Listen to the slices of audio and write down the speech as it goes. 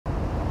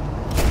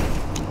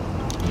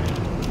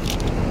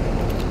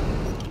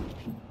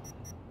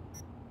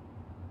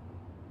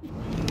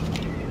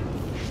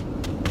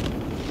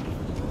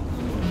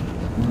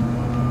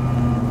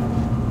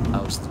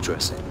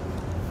dressing.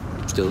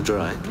 Still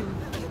dry?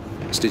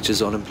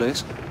 Stitches all in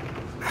place?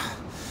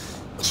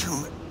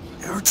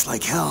 It hurts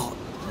like hell.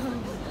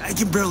 I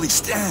can barely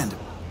stand.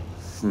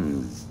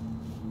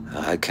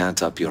 I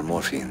can't up your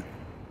morphine.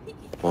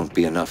 Won't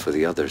be enough for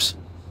the others.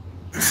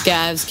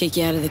 Scavs kick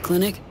you out of the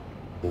clinic?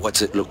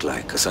 What's it look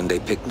like? A Sunday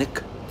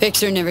picnic?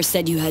 Fixer never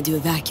said you had to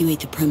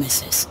evacuate the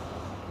premises.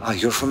 Ah,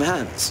 you're from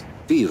Hans.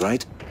 V,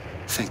 right?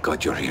 Thank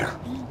God you're here.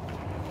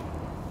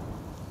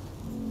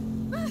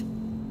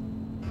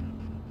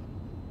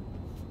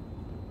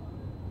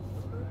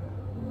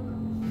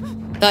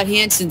 Thought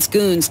Hansen's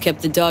goons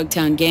kept the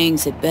Dogtown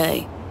gangs at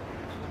bay.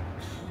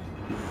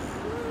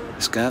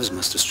 Scavs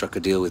must have struck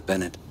a deal with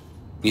Bennett.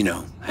 You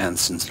know,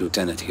 Hansen's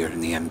lieutenant here in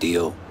the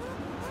MDO.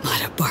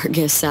 What, a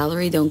Bargas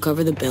salary don't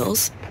cover the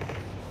bills?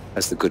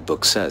 As the good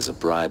book says, a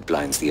bribe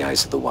blinds the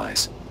eyes of the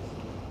wise.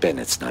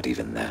 Bennett's not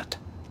even that.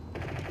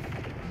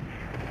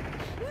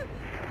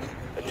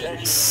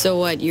 So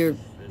what, you're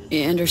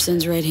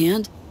Anderson's right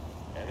hand?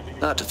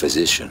 Not a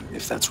physician,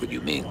 if that's what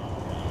you mean.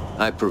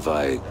 I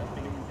provide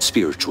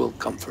spiritual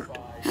comfort.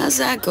 How's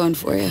that going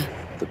for you?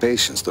 The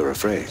patients, they're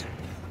afraid.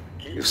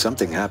 If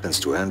something happens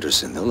to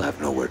Anderson, they'll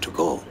have nowhere to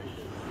go.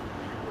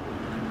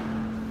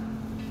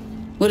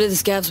 What do the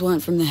scavs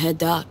want from the head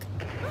doc?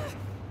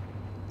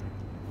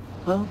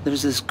 Well,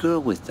 there's this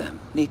girl with them,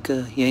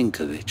 Nika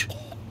Yankovic.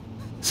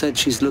 Said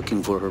she's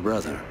looking for her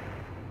brother.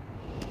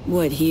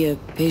 What, he a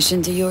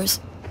patient of yours?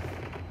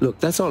 Look,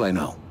 that's all I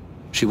know.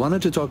 She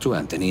wanted to talk to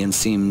Anthony and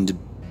seemed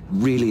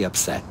really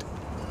upset.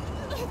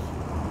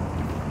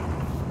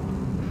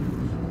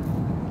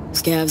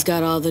 Scavs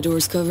got all the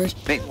doors covered?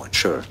 Main one,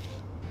 sure.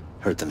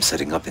 Heard them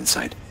setting up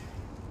inside.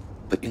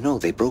 But you know,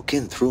 they broke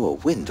in through a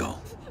window.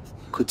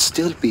 Could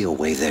still be a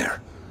way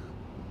there.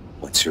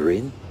 Once you're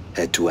in,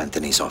 head to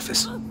Anthony's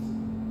office.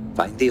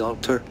 Find the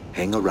altar,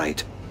 hang a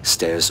right.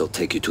 Stairs will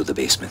take you to the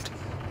basement.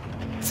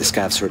 If the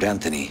scavs heard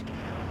Anthony,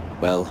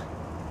 well,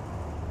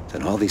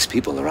 then all these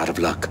people are out of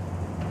luck.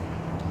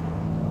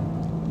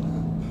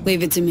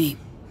 Leave it to me.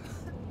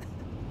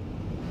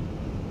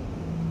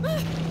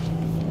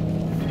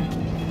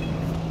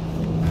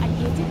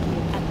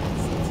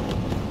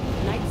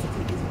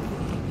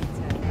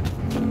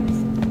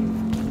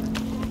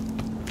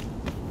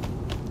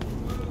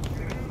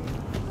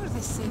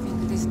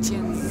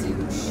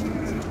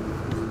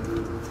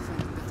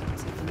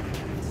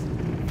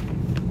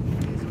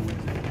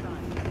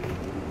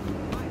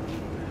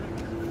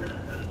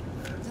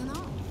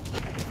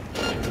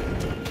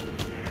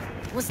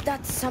 Was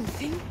that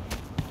something?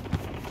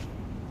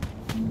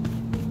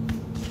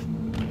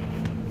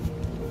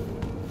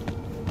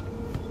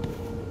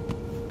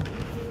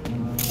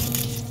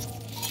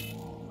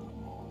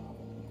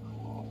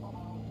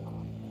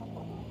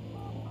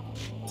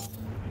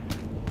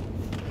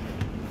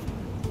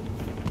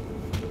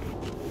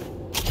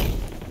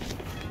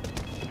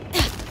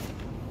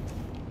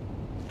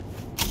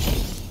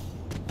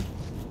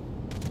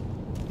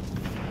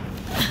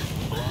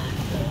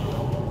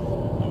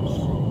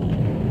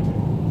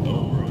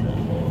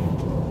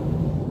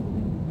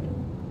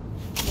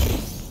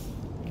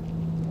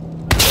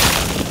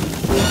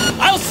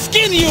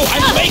 Skin you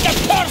and make a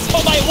curse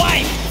for my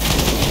wife!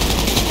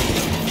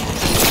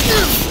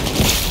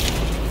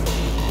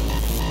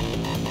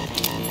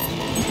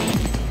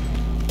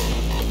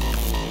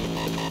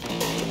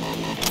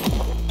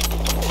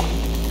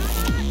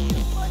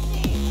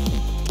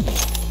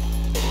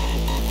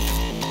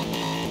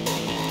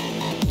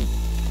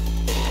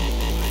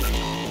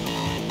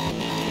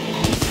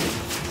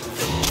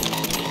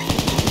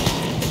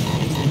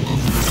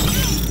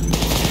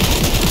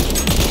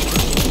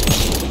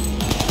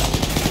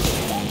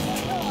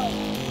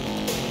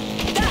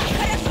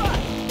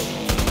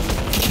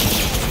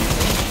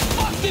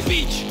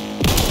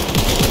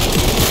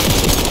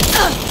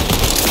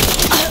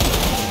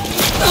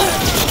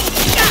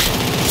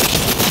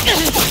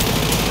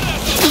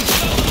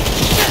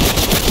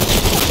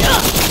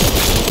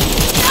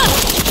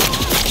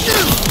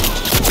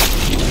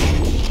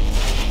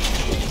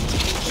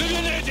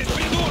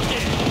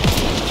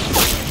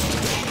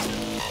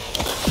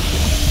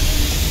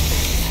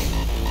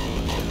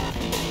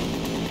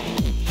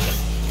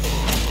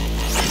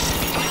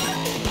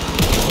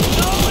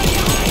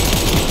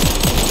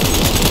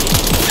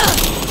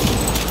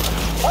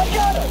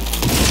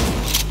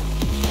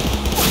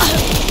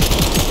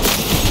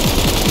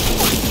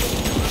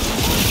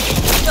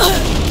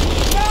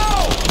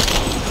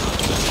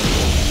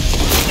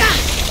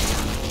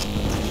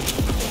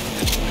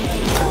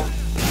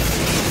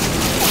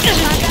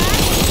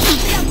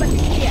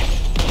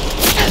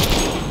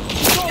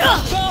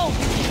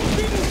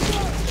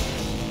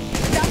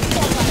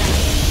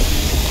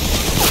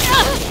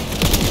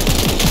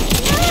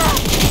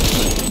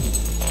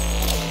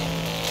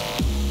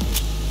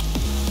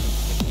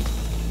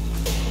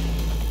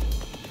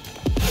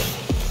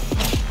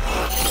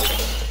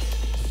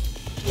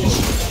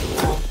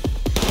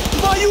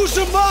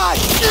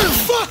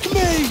 Fuck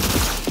me!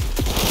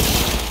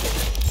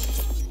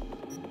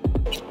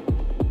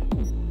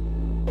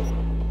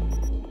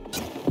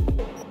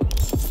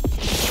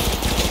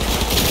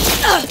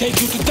 Take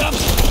you to dump,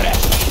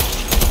 trash.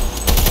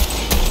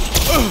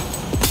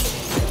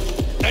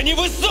 Да не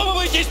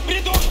высовывайтесь,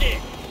 придурки!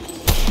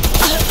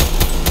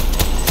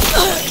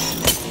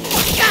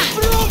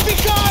 From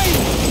behind!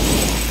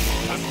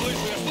 Я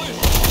слышу, я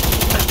слышу!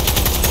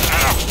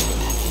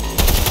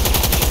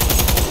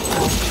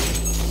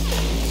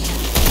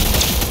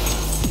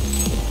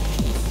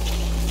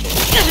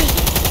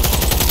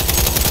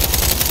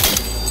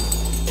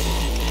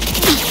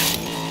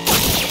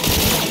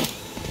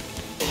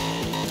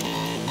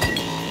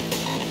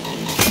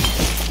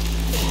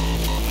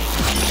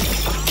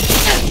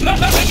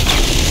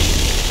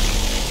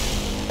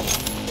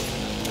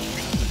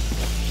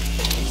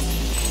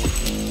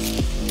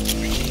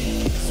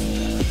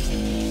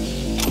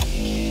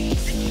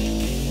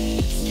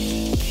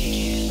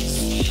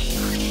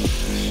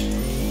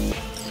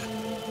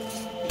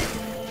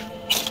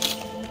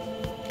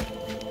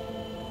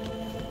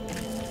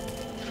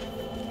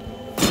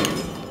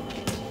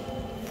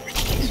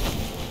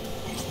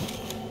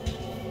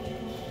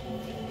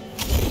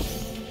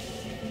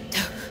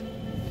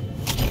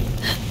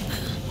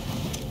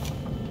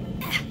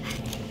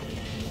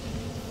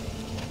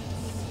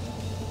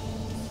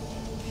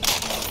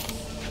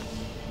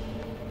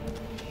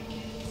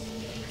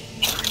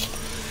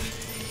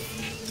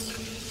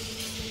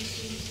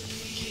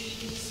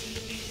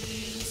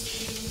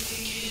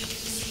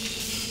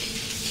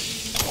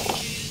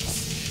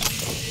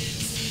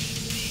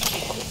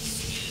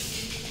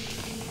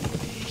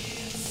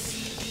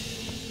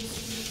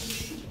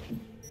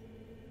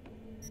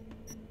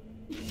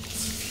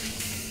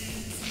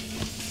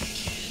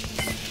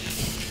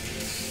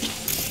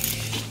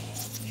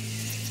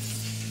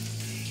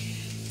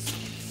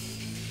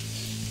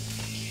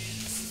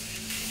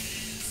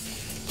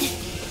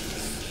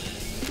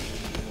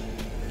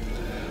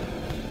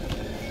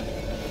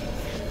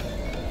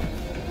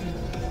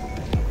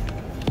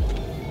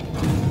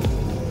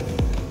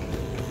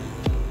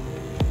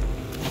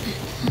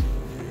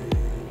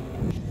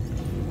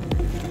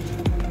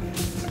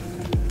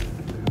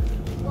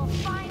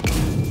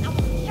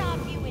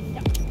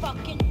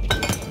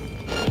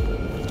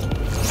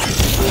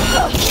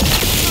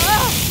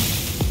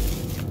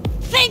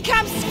 Think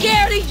I'm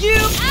scared of you?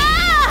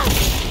 Ah!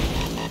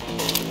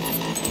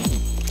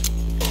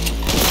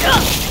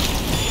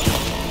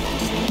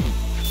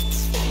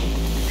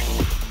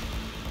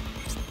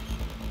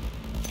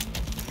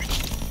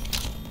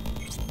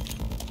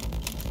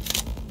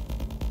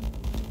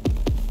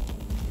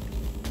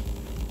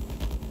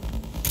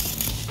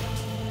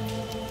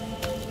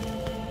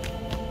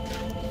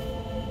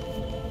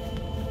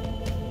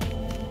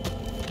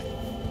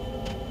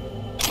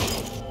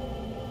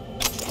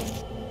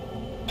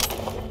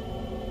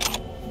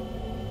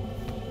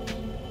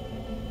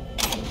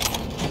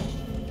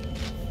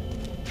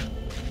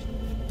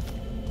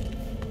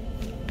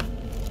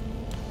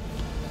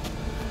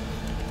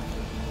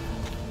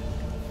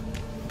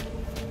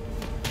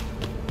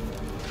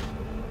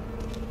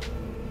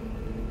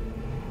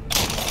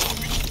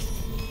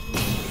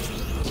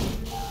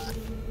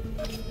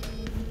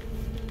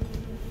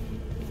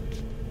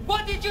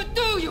 What did you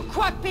do, you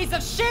quack piece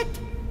of shit?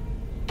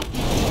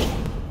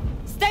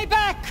 Stay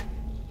back!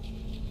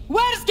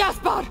 Where's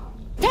Gaspar?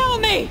 Tell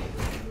me!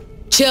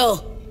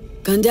 Chill.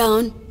 Gun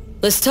down.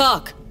 Let's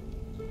talk.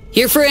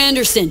 Here for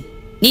Anderson.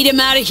 Need him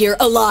out of here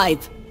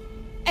alive.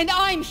 And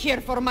I'm here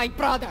for my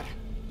brother.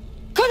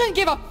 Couldn't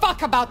give a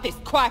fuck about this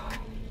quack.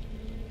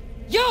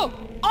 You!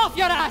 Off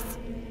your ass!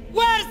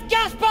 Where's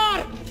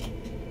Gaspar?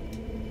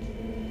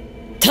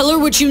 Tell her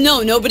what you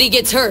know. Nobody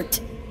gets hurt.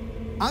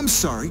 I'm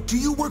sorry, do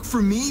you work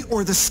for me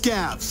or the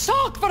scavs?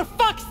 Talk for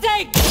fuck's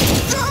sake!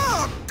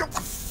 Ah,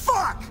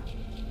 fuck!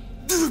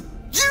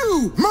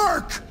 You,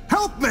 Merc!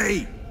 Help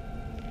me!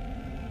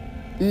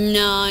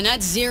 No,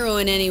 not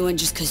zeroing anyone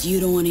just because you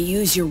don't want to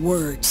use your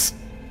words.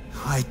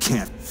 I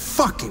can't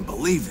fucking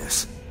believe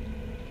this.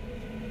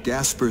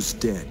 Gaspar's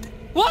dead.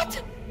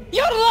 What?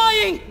 You're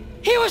lying!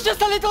 He was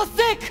just a little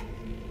sick!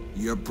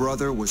 Your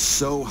brother was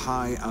so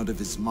high out of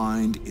his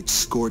mind, it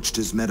scorched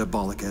his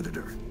metabolic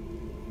editor.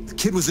 The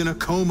kid was in a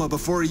coma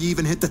before he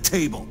even hit the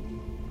table.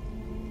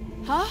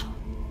 Huh?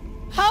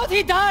 How'd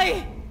he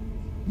die?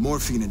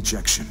 Morphine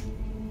injection.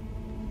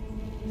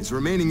 His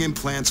remaining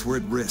implants were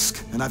at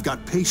risk, and I've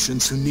got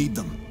patients who need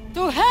them.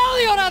 To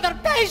hell your other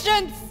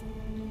patients!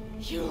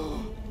 You...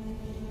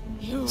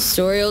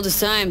 Story old as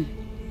time.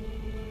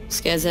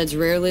 Scazheads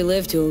rarely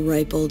live to a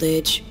ripe old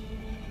age.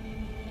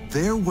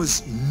 There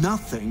was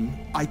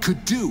nothing I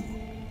could do.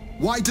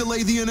 Why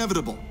delay the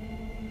inevitable?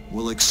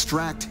 We'll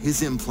extract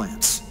his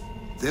implants.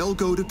 They'll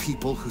go to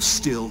people who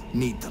still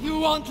need them. You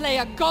won't lay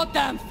a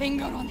goddamn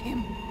finger on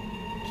him.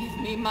 Give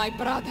me my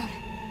brother.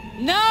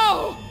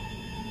 Now!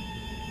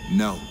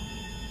 No.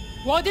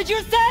 What did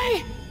you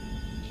say?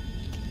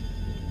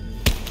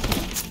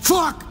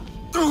 Fuck!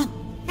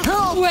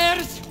 Help!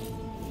 Where's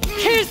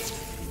his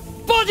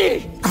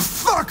body?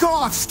 Fuck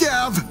off,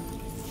 Scav!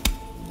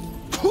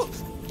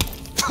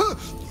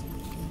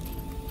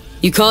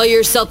 You call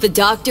yourself a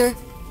doctor?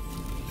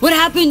 What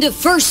happened to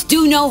first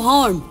do no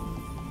harm?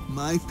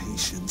 My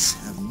patients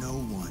have no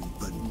one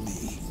but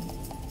me.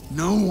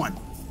 No one!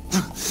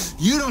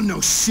 You don't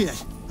know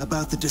shit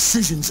about the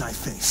decisions I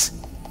face.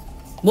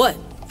 What?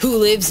 Who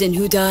lives and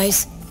who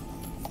dies?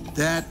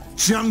 That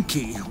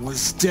junkie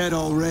was dead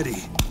already.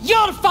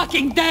 You're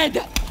fucking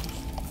dead!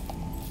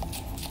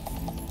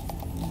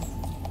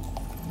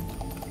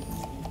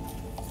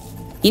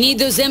 You need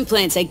those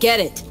implants, I get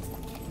it.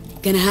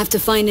 Gonna have to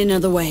find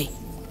another way.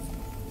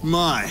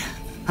 My,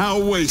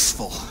 how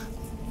wasteful.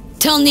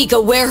 Tell Nika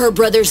where her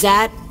brother's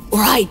at, or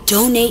I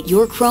donate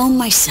your chrome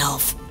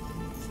myself.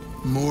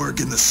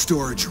 Morgue in the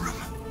storage room.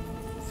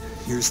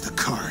 Here's the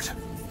card.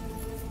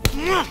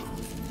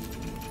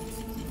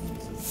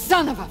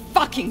 Son of a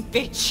fucking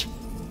bitch!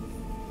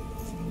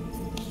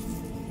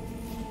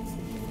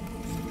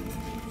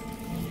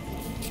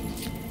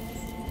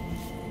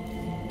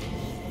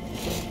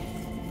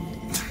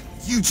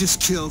 You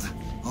just killed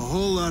a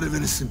whole lot of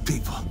innocent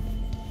people.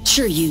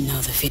 Sure you know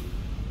the feeling.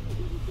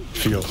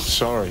 Feel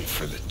sorry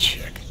for the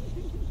chick.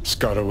 It's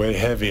got away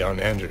heavy on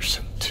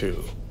Anderson,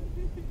 too.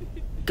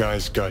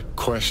 Guy's got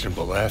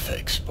questionable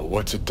ethics, but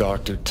what's a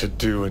doctor to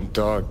do in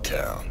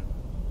Dogtown?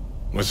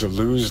 Was a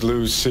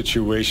lose-lose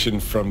situation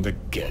from the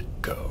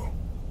get-go.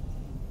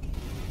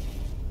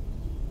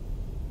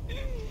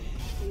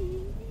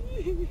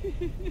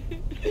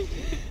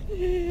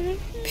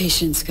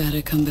 Patient's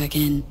gotta come back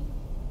in.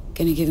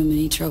 Gonna give him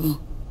any trouble.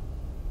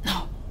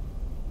 No.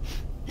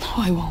 No,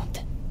 I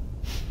won't.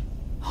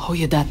 Owe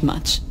you that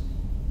much.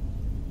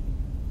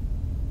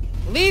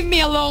 Leave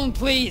me alone,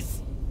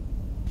 please!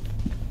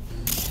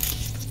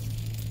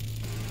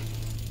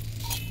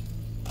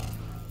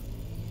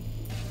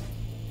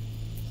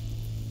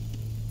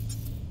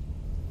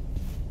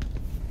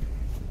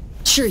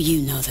 Sure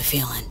you know the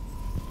feeling.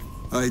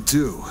 I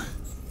do.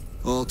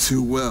 All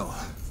too well.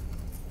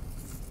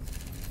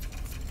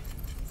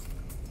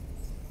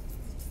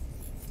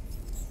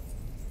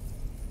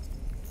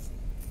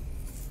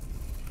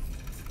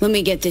 Let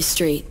me get this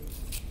straight.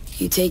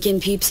 You take in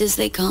peeps as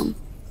they come,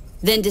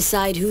 then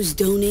decide who's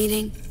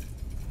donating?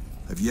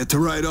 I've yet to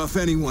write off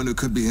anyone who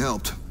could be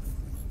helped.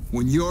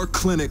 When your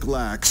clinic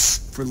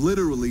lacks for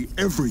literally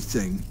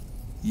everything,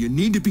 you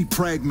need to be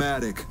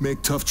pragmatic,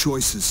 make tough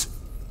choices.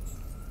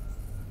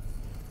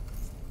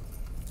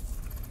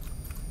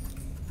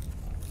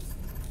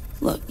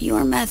 Look,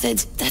 your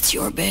methods, that's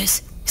your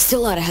biz.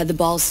 Still oughta had the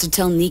balls to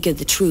tell Nika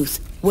the truth,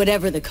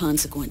 whatever the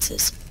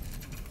consequences.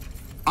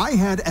 I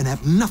had and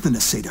have nothing to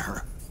say to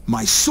her.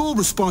 My sole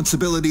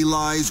responsibility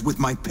lies with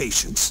my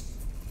patients.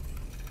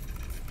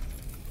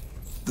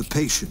 The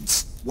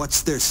patients,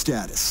 what's their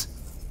status?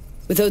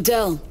 With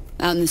Odell,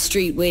 out in the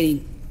street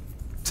waiting.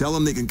 Tell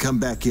them they can come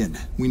back in.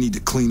 We need to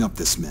clean up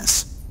this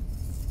mess.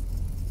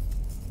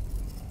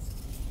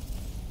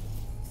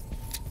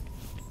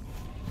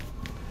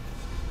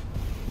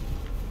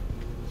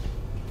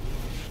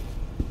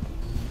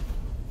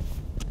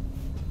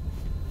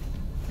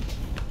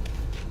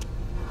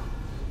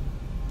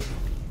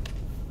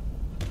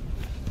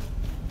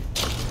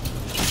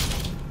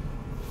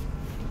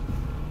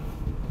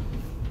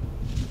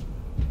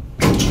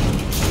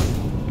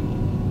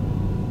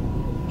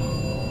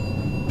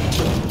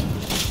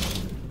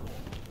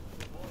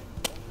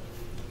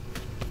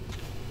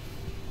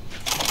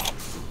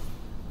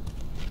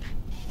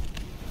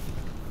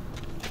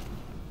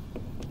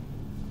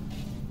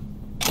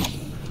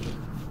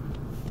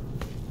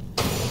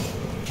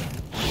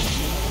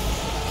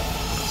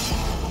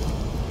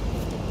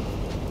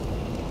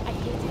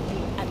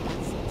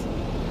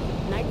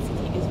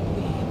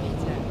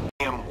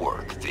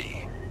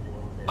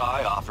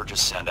 To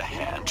send a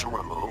hand to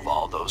remove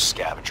all those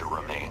scavenger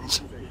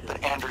remains,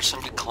 but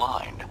Anderson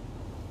declined.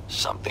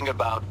 Something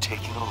about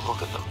taking a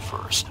look at them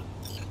first.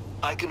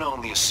 I can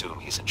only assume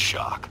he's in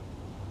shock.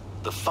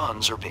 The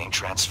funds are being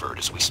transferred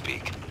as we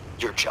speak.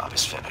 Your job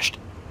is finished.